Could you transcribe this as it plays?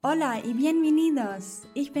Hola y bienvenidos!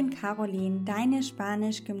 Ich bin Caroline, deine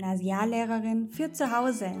Spanisch-Gymnasiallehrerin für zu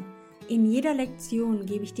Hause. In jeder Lektion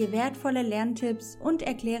gebe ich dir wertvolle Lerntipps und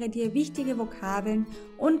erkläre dir wichtige Vokabeln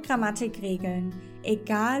und Grammatikregeln,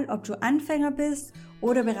 egal ob du Anfänger bist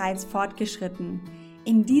oder bereits fortgeschritten.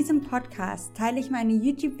 In diesem Podcast teile ich meine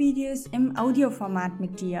YouTube-Videos im Audioformat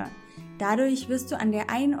mit dir. Dadurch wirst du an der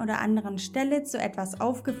einen oder anderen Stelle zu etwas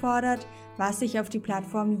aufgefordert, was sich auf die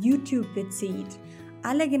Plattform YouTube bezieht.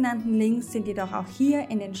 Alle genannten Links sind jedoch auch hier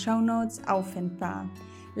in den Shownotes auffindbar.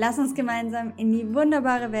 Lass uns gemeinsam in die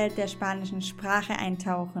wunderbare Welt der spanischen Sprache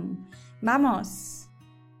eintauchen. Vamos!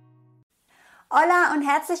 Hola und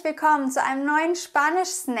herzlich willkommen zu einem neuen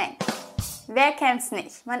Spanisch-Snack. Wer kennt's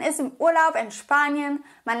nicht? Man ist im Urlaub in Spanien,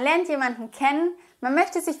 man lernt jemanden kennen, man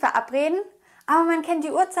möchte sich verabreden, aber man kennt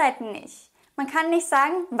die Uhrzeiten nicht. Man kann nicht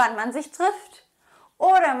sagen, wann man sich trifft.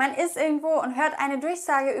 Oder man ist irgendwo und hört eine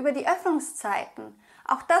Durchsage über die Öffnungszeiten.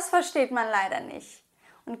 Auch das versteht man leider nicht.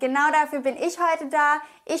 Und genau dafür bin ich heute da.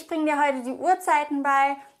 Ich bringe dir heute die Uhrzeiten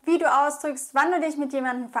bei, wie du ausdrückst, wann du dich mit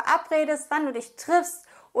jemandem verabredest, wann du dich triffst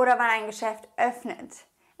oder wann ein Geschäft öffnet.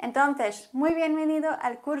 Entonces, muy bienvenido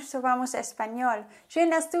al curso Vamos Español. Schön,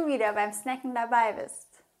 dass du wieder beim Snacken dabei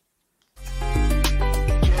bist.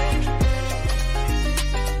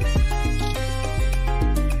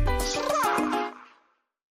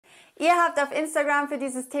 Ihr habt auf Instagram für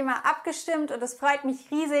dieses Thema abgestimmt und es freut mich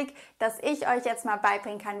riesig, dass ich euch jetzt mal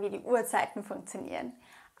beibringen kann, wie die Uhrzeiten funktionieren.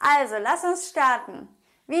 Also, lasst uns starten.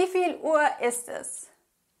 Wie viel Uhr ist es?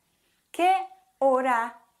 ¿Qué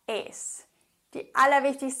hora es? Die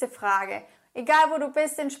allerwichtigste Frage. Egal wo du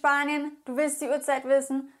bist in Spanien, du willst die Uhrzeit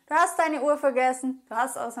wissen, du hast deine Uhr vergessen, du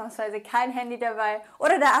hast ausnahmsweise kein Handy dabei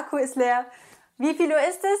oder der Akku ist leer. Wie viel Uhr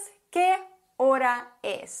ist es? ¿Qué hora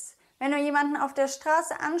es? Wenn du jemanden auf der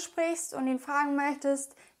Straße ansprichst und ihn fragen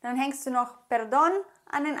möchtest, dann hängst du noch Perdón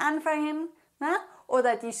an den Anfang hin, ne?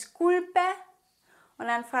 Oder Disculpe. Und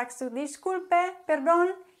dann fragst du Disculpe, Perdón,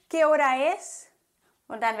 ¿qué hora es?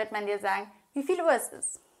 Und dann wird man dir sagen, wie viel Uhr es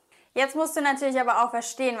ist. Jetzt musst du natürlich aber auch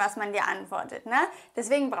verstehen, was man dir antwortet, ne?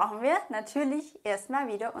 Deswegen brauchen wir natürlich erstmal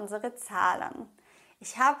wieder unsere Zahlen.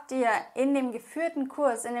 Ich habe dir in dem geführten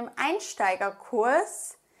Kurs, in dem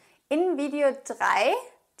Einsteigerkurs, in Video 3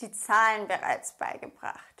 die Zahlen bereits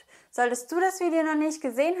beigebracht. Solltest du das Video noch nicht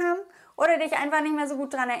gesehen haben oder dich einfach nicht mehr so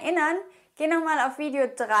gut daran erinnern, geh nochmal auf Video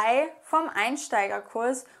 3 vom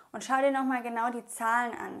Einsteigerkurs und schau dir nochmal genau die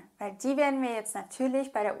Zahlen an, weil die werden wir jetzt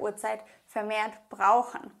natürlich bei der Uhrzeit vermehrt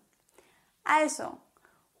brauchen. Also,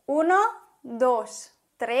 1,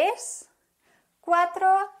 2, 3, 4,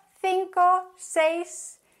 5,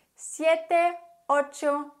 6, 7, 8,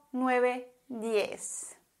 9,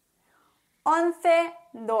 10. 11,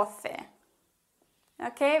 12.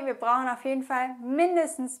 Okay, wir brauchen auf jeden Fall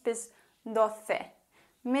mindestens bis 12,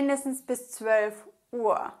 mindestens bis 12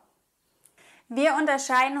 Uhr. Wir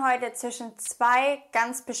unterscheiden heute zwischen zwei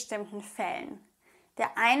ganz bestimmten Fällen.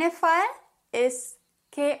 Der eine Fall ist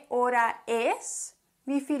 ¿Qué hora es?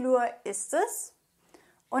 Wie viel Uhr ist es?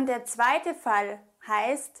 Und der zweite Fall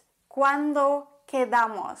heißt ¿Cuándo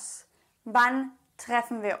quedamos? Wann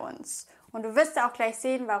treffen wir uns? Und du wirst auch gleich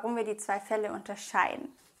sehen, warum wir die zwei Fälle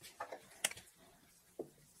unterscheiden.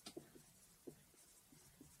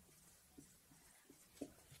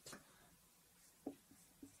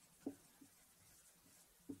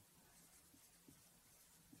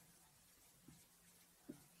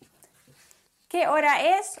 ¿Qué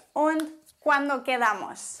hora es? Und ¿Cuándo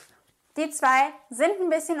quedamos? Die zwei sind ein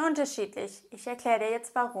bisschen unterschiedlich. Ich erkläre dir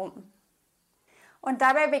jetzt warum. Und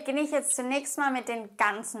dabei beginne ich jetzt zunächst mal mit den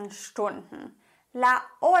ganzen Stunden. La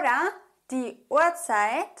hora, die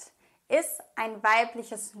Uhrzeit, ist ein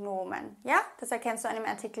weibliches Nomen. Ja, das erkennst du an dem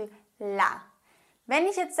Artikel la. Wenn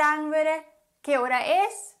ich jetzt sagen würde, ¿Qué hora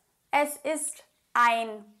es? Es ist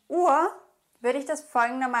 1 Uhr, würde ich das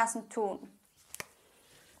folgendermaßen tun.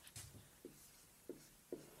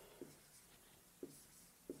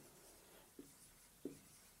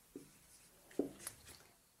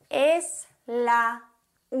 Es la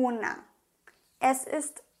una. Es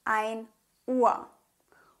ist 1 Uhr.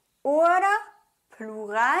 Oder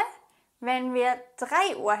Plural, wenn wir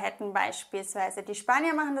 3 Uhr hätten beispielsweise. Die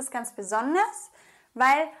Spanier machen das ganz besonders,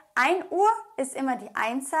 weil 1 Uhr ist immer die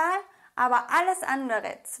Einzahl, aber alles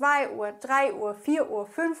andere, 2 Uhr, 3 Uhr, 4 Uhr,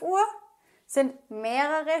 5 Uhr, sind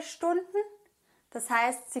mehrere Stunden. Das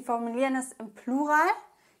heißt, sie formulieren es im Plural.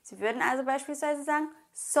 Sie würden also beispielsweise sagen,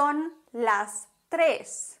 son las 3.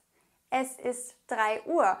 Es ist 3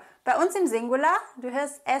 Uhr. Bei uns im Singular, du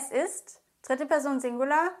hörst es ist, dritte Person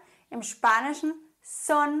Singular, im Spanischen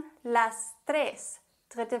son las 3,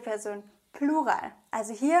 dritte Person Plural.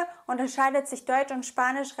 Also hier unterscheidet sich Deutsch und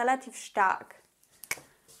Spanisch relativ stark.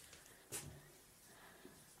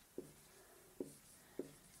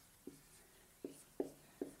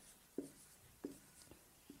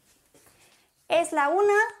 Es la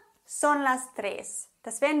una, son las tres.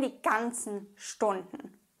 Das wären die ganzen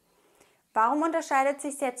Stunden. Warum unterscheidet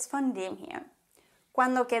sich jetzt von dem hier?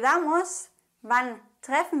 Cuando quedamos, wann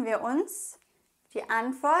treffen wir uns? Die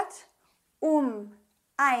Antwort,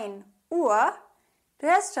 1 Uhr. Du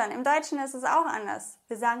hörst schon, im Deutschen ist es auch anders.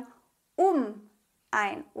 Wir sagen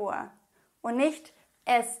 1 Uhr und nicht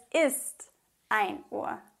es ist 1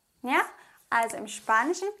 Uhr. Ja? Also im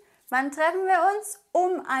Spanischen, wann treffen wir uns?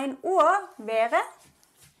 1 Uhr wäre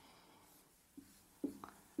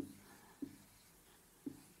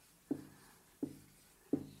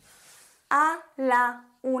a la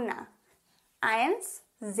una. 1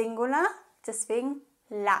 Singular, deswegen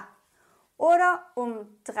la. Oder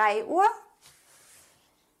 3 Uhr.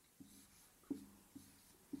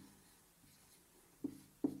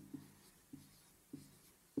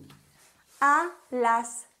 A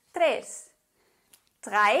las 3.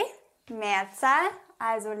 3, Mehrzahl,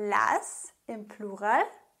 also las im Plural.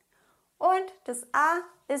 Und das A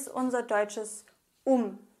ist unser deutsches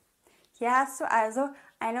Hier hast du also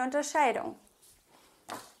eine Unterscheidung.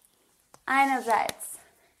 Einerseits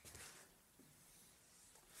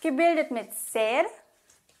gebildet mit ser,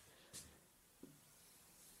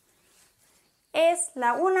 es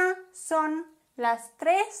la una, son las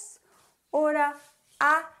tres oder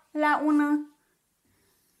a la una,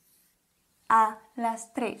 a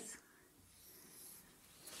las tres.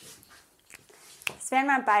 Das wären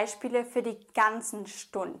mal Beispiele für die ganzen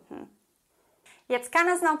Stunden. Jetzt kann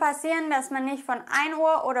es noch passieren, dass man nicht von 1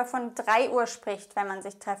 Uhr oder von 3 Uhr spricht, wenn man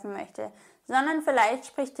sich treffen möchte, sondern vielleicht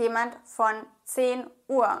spricht jemand von 10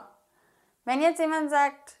 Uhr. Wenn jetzt jemand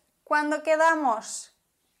sagt, cuando quedamos?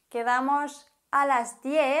 Quedamos a las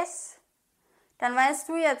 10, dann weißt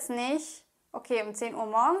du jetzt nicht, okay, um 10 Uhr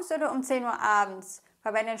morgens oder um 10 Uhr abends.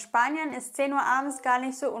 Weil bei den Spaniern ist 10 Uhr abends gar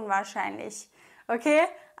nicht so unwahrscheinlich. Okay,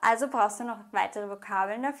 also brauchst du noch weitere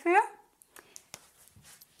Vokabeln dafür.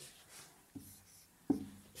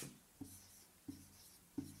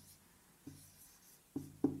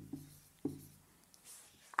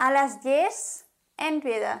 A las 10,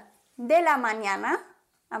 entweder de la mañana,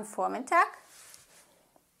 am Vormittag,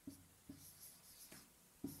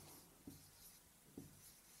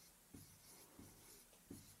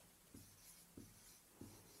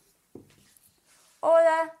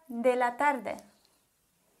 oder de la tarde.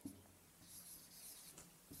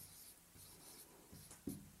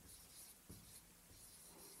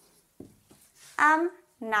 Am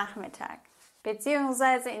Nachmittag.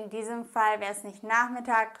 Beziehungsweise in diesem Fall wäre es nicht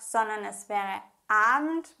Nachmittag, sondern es wäre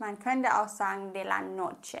Abend. Man könnte auch sagen de la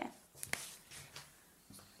noche.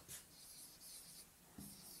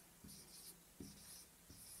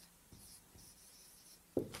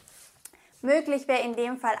 Möglich wäre in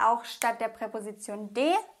dem Fall auch statt der Präposition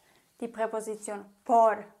de die Präposition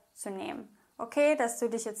por zu nehmen. Okay, dass du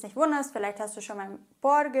dich jetzt nicht wunderst, vielleicht hast du schon mal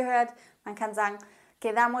por gehört. Man kann sagen,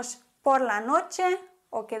 quedamos por la noche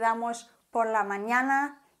o quedamos por la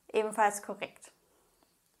mañana, ebenfalls korrekt.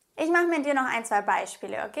 Ich mache mit dir noch 1, 2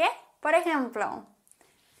 Beispiele, okay? Por ejemplo,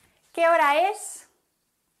 ¿qué hora es?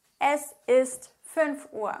 Es ist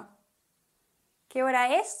 5 Uhr. ¿Qué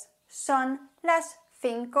hora es? Son las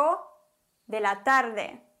 5 de la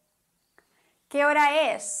tarde. ¿Qué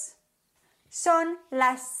hora es? Son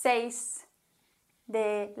las 6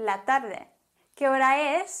 de la tarde. ¿Qué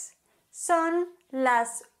hora es? Son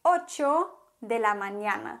las 8 de la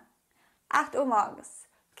mañana. 8 Uhr morgens.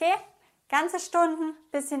 Okay? Ganze Stunden,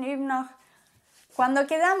 bisschen üben noch. Cuando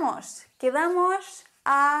quedamos? Quedamos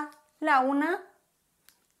a la 1.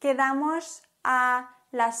 Quedamos a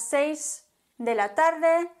las 6 de la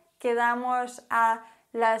tarde. Quedamos a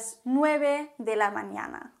las 9 de la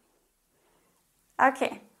mañana.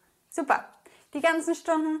 Okay, super. Die ganzen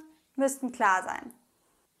Stunden müssten klar sein.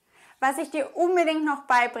 Was ich dir unbedingt noch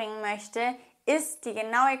beibringen möchte, ist die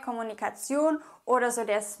genaue Kommunikation oder so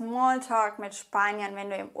der Smalltalk mit Spaniern, wenn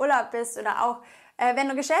du im Urlaub bist oder auch wenn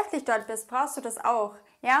du geschäftlich dort bist, brauchst du das auch.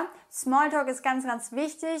 Ja? Smalltalk ist ganz, ganz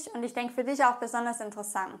wichtig und ich denke für dich auch besonders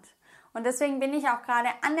interessant. Und deswegen bin ich auch gerade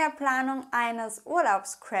an der Planung eines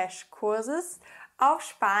Urlaubscrash-Kurses auf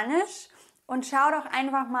Spanisch und schau doch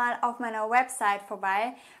einfach mal auf meiner Website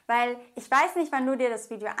vorbei, weil ich weiß nicht, wann du dir das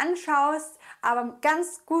Video anschaust, aber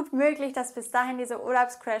ganz gut möglich, dass bis dahin dieser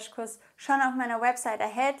Urlaubscrashkurs schon auf meiner Website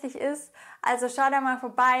erhältlich ist. Also schau da mal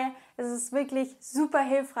vorbei, es ist wirklich super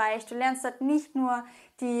hilfreich. Du lernst dort nicht nur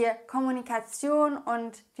die Kommunikation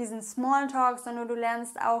und diesen Smalltalk, sondern du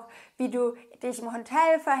lernst auch, wie du dich im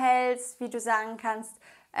Hotel verhältst, wie du sagen kannst,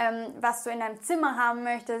 was du in deinem Zimmer haben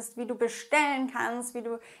möchtest, wie du bestellen kannst, wie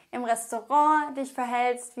du im Restaurant dich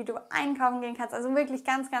verhältst, wie du einkaufen gehen kannst. Also wirklich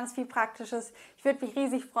ganz, ganz viel Praktisches. Ich würde mich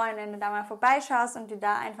riesig freuen, wenn du da mal vorbeischaust und dir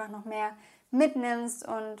da einfach noch mehr mitnimmst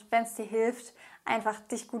und wenn es dir hilft, einfach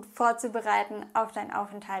dich gut vorzubereiten auf deinen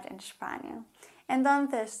Aufenthalt in Spanien.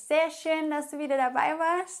 Entonces, sehr schön, dass du wieder dabei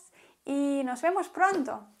warst y nos vemos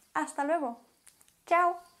pronto. Hasta luego.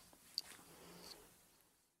 Ciao.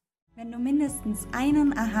 Wenn du mindestens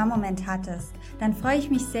einen Aha-Moment hattest, dann freue ich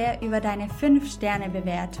mich sehr über deine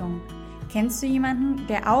 5-Sterne-Bewertung. Kennst du jemanden,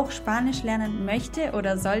 der auch Spanisch lernen möchte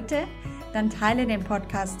oder sollte? Dann teile den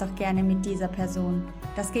Podcast doch gerne mit dieser Person.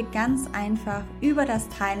 Das geht ganz einfach über das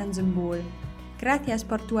Teilen-Symbol. Gracias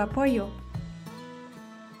por tu apoyo.